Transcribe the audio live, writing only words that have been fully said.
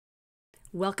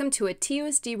Welcome to a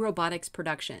TUSD Robotics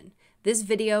production. This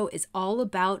video is all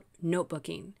about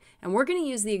notebooking, and we're going to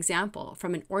use the example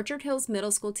from an Orchard Hills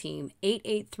Middle School team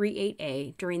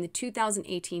 8838A during the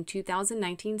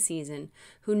 2018-2019 season,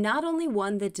 who not only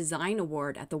won the Design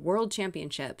Award at the World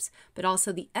Championships, but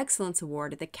also the Excellence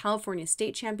Award at the California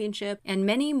State Championship, and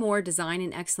many more Design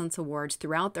and Excellence Awards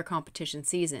throughout their competition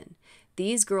season.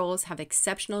 These girls have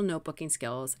exceptional notebooking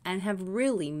skills and have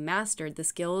really mastered the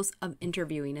skills of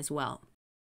interviewing as well.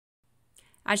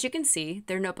 As you can see,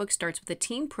 their notebook starts with a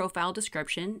team profile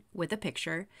description with a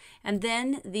picture, and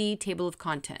then the table of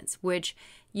contents, which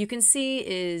you can see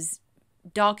is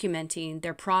documenting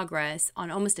their progress on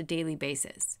almost a daily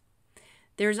basis.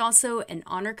 There's also an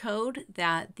honor code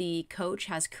that the coach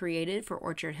has created for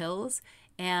Orchard Hills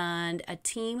and a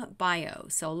team bio,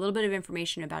 so a little bit of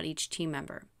information about each team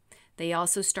member. They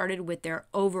also started with their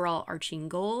overall arching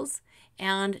goals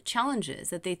and challenges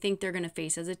that they think they're going to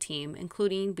face as a team,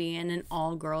 including being an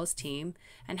all-girls team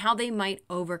and how they might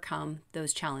overcome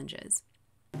those challenges.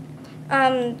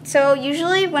 So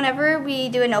usually whenever we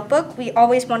do a notebook, we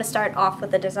always want to start off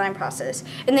with the design process.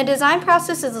 And the design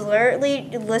process is literally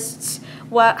lists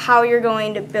how you're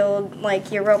going to build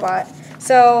your robot.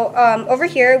 So over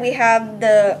here we have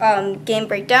the game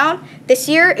breakdown. This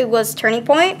year it was Turning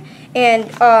Point, and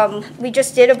we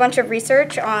just did a bunch of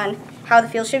research on how the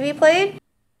field should be played.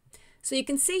 So you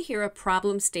can see here a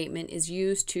problem statement is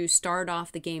used to start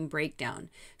off the game breakdown.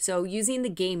 So using the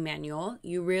game manual,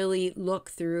 you really look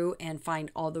through and find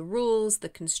all the rules, the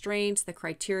constraints, the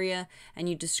criteria, and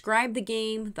you describe the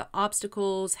game, the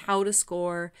obstacles, how to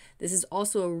score. This is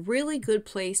also a really good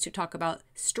place to talk about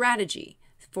strategy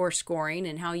for scoring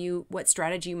and what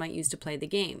strategy you might use to play the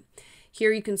game.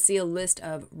 Here you can see a list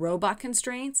of robot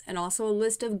constraints and also a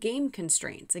list of game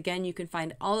constraints. Again, you can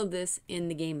find all of this in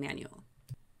the game manual.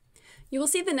 You will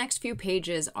see the next few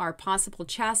pages are possible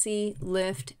chassis,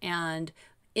 lift, and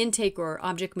intake or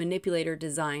object manipulator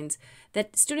designs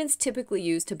that students typically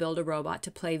use to build a robot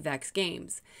to play VEX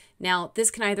games. Now,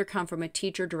 this can either come from a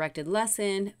teacher-directed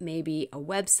lesson, maybe a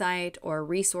website or a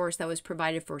resource that was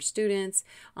provided for students,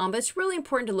 but it's really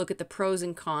important to look at the pros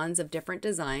and cons of different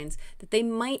designs that they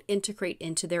might integrate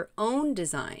into their own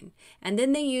design, and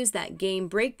then they use that game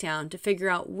breakdown to figure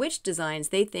out which designs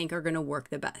they think are going to work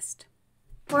the best.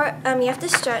 You have to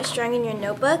start strong in your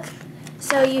notebook.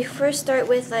 So you first start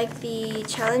with the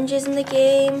challenges in the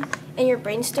game and your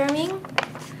brainstorming,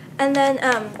 and then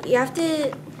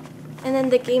and then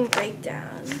the game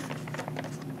breakdown.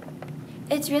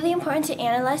 It's really important to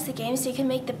analyze the game so you can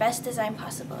make the best design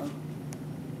possible.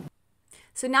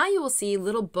 So now you will see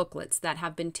little booklets that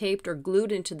have been taped or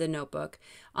glued into the notebook.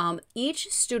 Each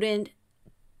student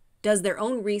does their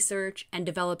own research and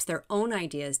develops their own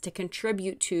ideas to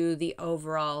contribute to the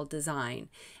overall design.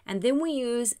 And then we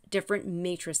use different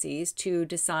matrices to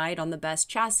decide on the best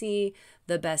chassis,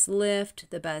 the best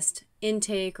lift, the best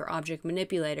intake or object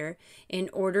manipulator in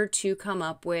order to come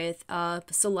up with a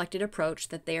selected approach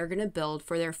that they are going to build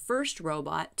for their first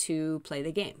robot to play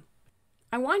the game.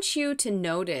 I want you to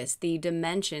notice the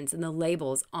dimensions and the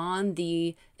labels on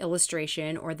the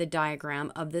illustration or the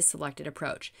diagram of this selected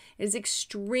approach. It is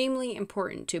extremely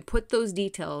important to put those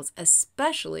details,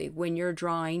 especially when you're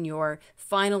drawing your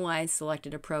finalized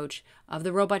selected approach of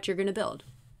the robot you're going to build.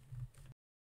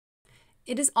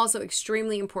 It is also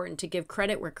extremely important to give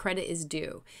credit where credit is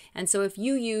due. And so if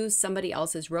you use somebody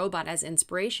else's robot as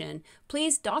inspiration,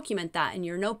 please document that in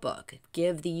your notebook.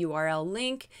 Give the URL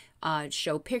link,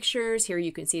 show pictures. Here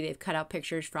you can see they've cut out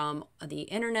pictures from the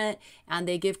internet, and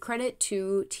they give credit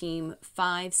to Team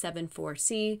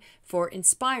 574C for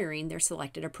inspiring their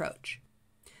selected approach.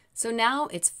 So now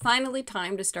it's finally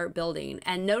time to start building,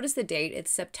 and notice the date,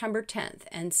 it's September 10th.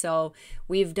 And so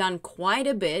we've done quite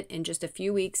a bit in just a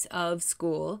few weeks of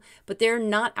school, but they're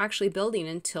not actually building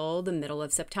until the middle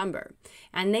of September.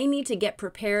 And they need to get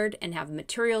prepared and have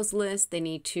materials lists. They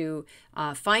need to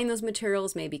find those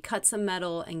materials, maybe cut some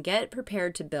metal and get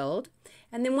prepared to build.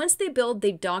 And then once they build,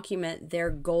 they document their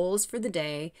goals for the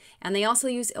day, and they also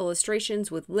use illustrations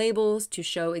with labels to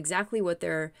show exactly what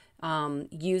they're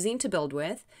using to build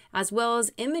with, as well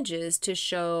as images to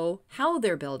show how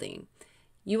they're building.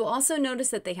 You will also notice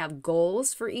that they have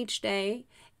goals for each day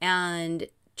and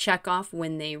check off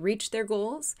when they reach their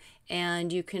goals,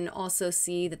 and you can also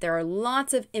see that there are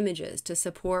lots of images to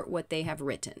support what they have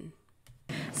written.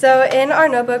 So in our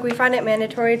notebook, we find it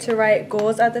mandatory to write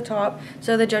goals at the top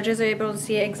so the judges are able to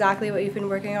see exactly what you've been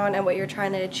working on and what you're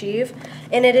trying to achieve.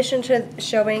 In addition to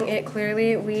showing it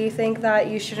clearly, we think that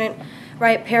you shouldn't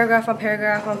write paragraph on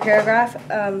paragraph on paragraph,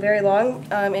 very long.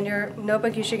 In your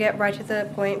notebook, you should get right to the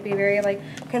point, be very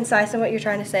concise in what you're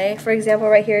trying to say. For example,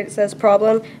 right here it says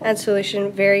problem and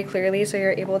solution very clearly, so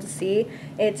you're able to see.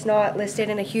 It's not listed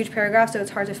in a huge paragraph, so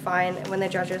it's hard to find when the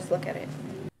judges look at it.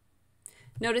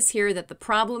 Notice here that the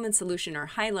problem and solution are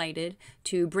highlighted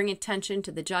to bring attention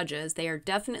to the judges. They are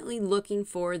definitely looking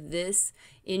for this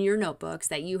in your notebooks,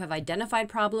 that you have identified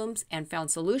problems and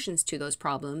found solutions to those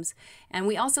problems. And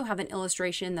we also have an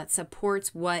illustration that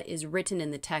supports what is written in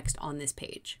the text on this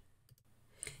page.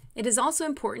 It is also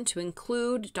important to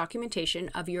include documentation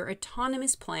of your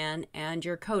autonomous plan and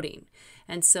your coding.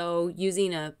 And so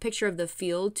using a picture of the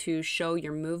field to show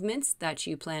your movements that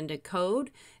you plan to code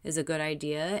is a good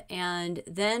idea. And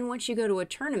then once you go to a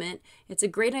tournament, it's a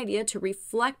great idea to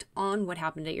reflect on what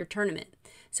happened at your tournament.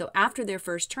 So after their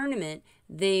first tournament,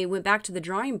 they went back to the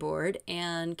drawing board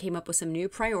and came up with some new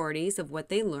priorities of what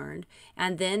they learned,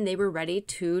 and then they were ready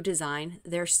to design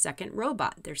their second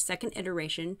robot, their second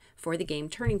iteration for the game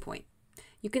Turning Point.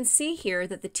 You can see here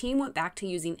that the team went back to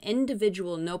using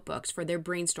individual notebooks for their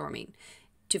brainstorming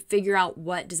to figure out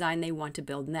what design they want to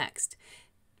build next.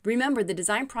 Remember, the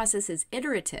design process is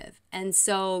iterative, and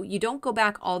so you don't go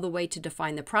back all the way to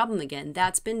define the problem again.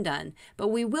 That's been done, but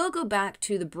we will go back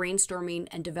to the brainstorming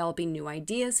and developing new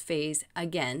ideas phase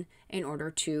again in order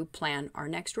to plan our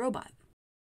next robot.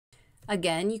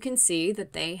 Again, you can see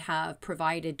that they have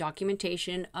provided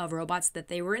documentation of robots that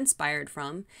they were inspired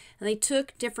from, and they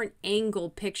took different angle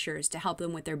pictures to help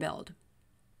them with their build.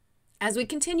 As we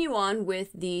continue on with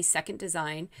the second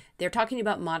design, they're talking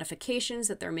about modifications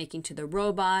that they're making to the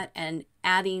robot and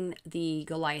adding the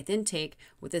Goliath intake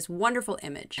with this wonderful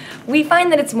image. We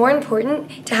find that it's more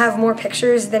important to have more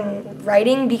pictures than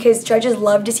writing because judges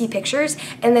love to see pictures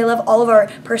and they love all of our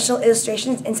personal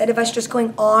illustrations instead of us just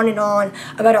going on and on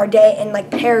about our day in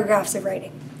paragraphs of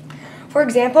writing. For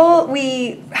example,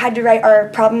 we had to write our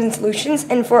problems and solutions,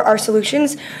 and for our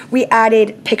solutions, we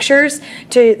added pictures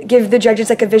to give the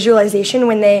judges a visualization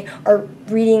when they are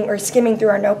reading or skimming through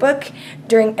our notebook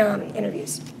during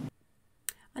interviews.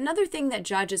 Another thing that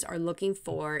judges are looking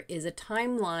for is a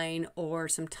timeline or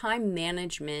some time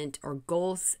management or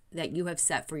goals that you have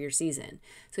set for your season.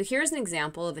 So here's an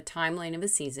example of a timeline of a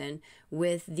season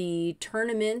with the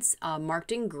tournaments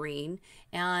marked in green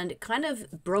and kind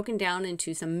of broken down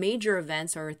into some major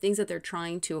events or things that they're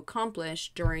trying to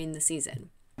accomplish during the season.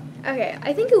 Okay,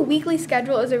 I think a weekly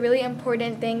schedule is a really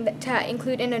important thing to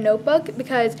include in a notebook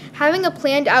because having a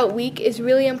planned out week is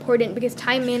really important because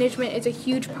time management is a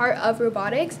huge part of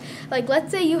robotics.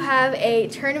 Let's say you have a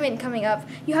tournament coming up,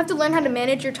 you have to learn how to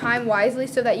manage your time wisely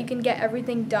so that you can get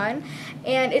everything done.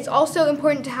 And it's also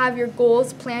important to have your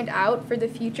goals planned out for the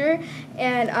future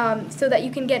and so that you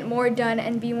can get more done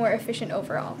and be more efficient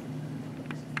overall.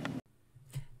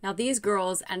 Now these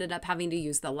girls ended up having to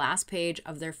use the last page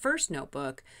of their first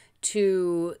notebook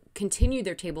to continue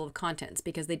their table of contents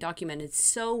because they documented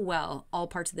so well all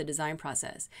parts of the design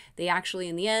process. They actually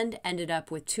in the end ended up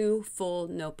with 2 full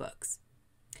notebooks.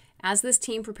 As this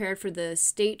team prepared for the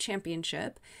state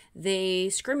championship, they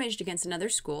scrimmaged against another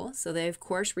school, so they of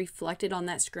course reflected on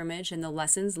that scrimmage and the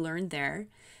lessons learned there.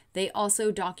 They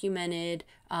also documented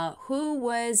who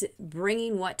was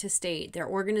bringing what to state, their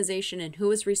organization, and who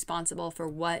was responsible for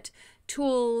what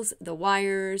tools, the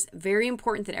wires. Very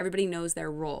important that everybody knows their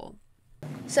role.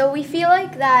 So we feel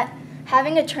that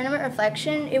having a tournament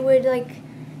reflection, it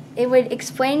would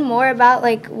explain more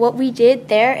about what we did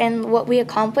there and what we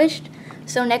accomplished.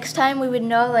 So next time we would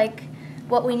know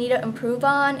what we need to improve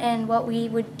on and what we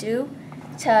would do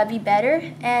to be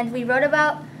better. And we wrote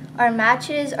about our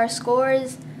matches, our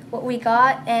scores, what we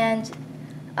got, and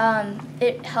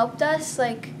it helped us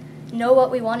know what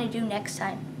we want to do next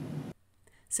time.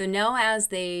 So now as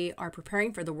they are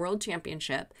preparing for the World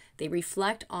Championship, they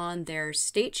reflect on their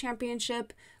state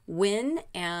championship win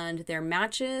and their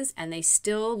matches, and they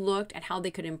still looked at how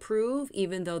they could improve.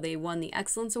 Even though they won the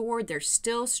Excellence Award, they're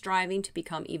still striving to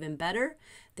become even better.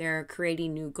 They're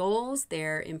creating new goals,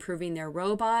 they're improving their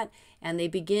robot, and they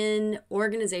begin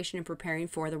organization and preparing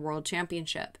for the World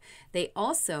Championship. They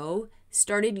also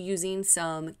started using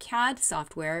some CAD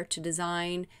software to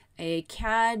design a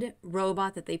CAD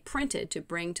robot that they printed to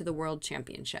bring to the World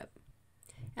Championship.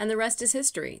 And the rest is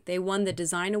history. They won the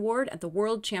design award at the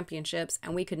World Championships,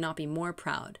 and we could not be more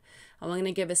proud. I'm going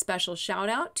to give a special shout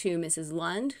out to Mrs.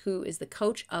 Lund, who is the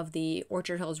coach of the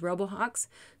Orchard Hills Robohawks,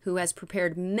 who has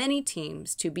prepared many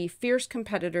teams to be fierce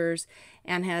competitors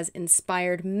and has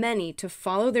inspired many to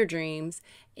follow their dreams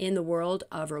in the world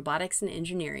of robotics and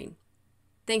engineering.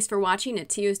 Thanks for watching a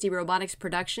TUSD Robotics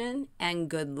production, and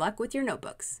good luck with your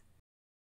notebooks.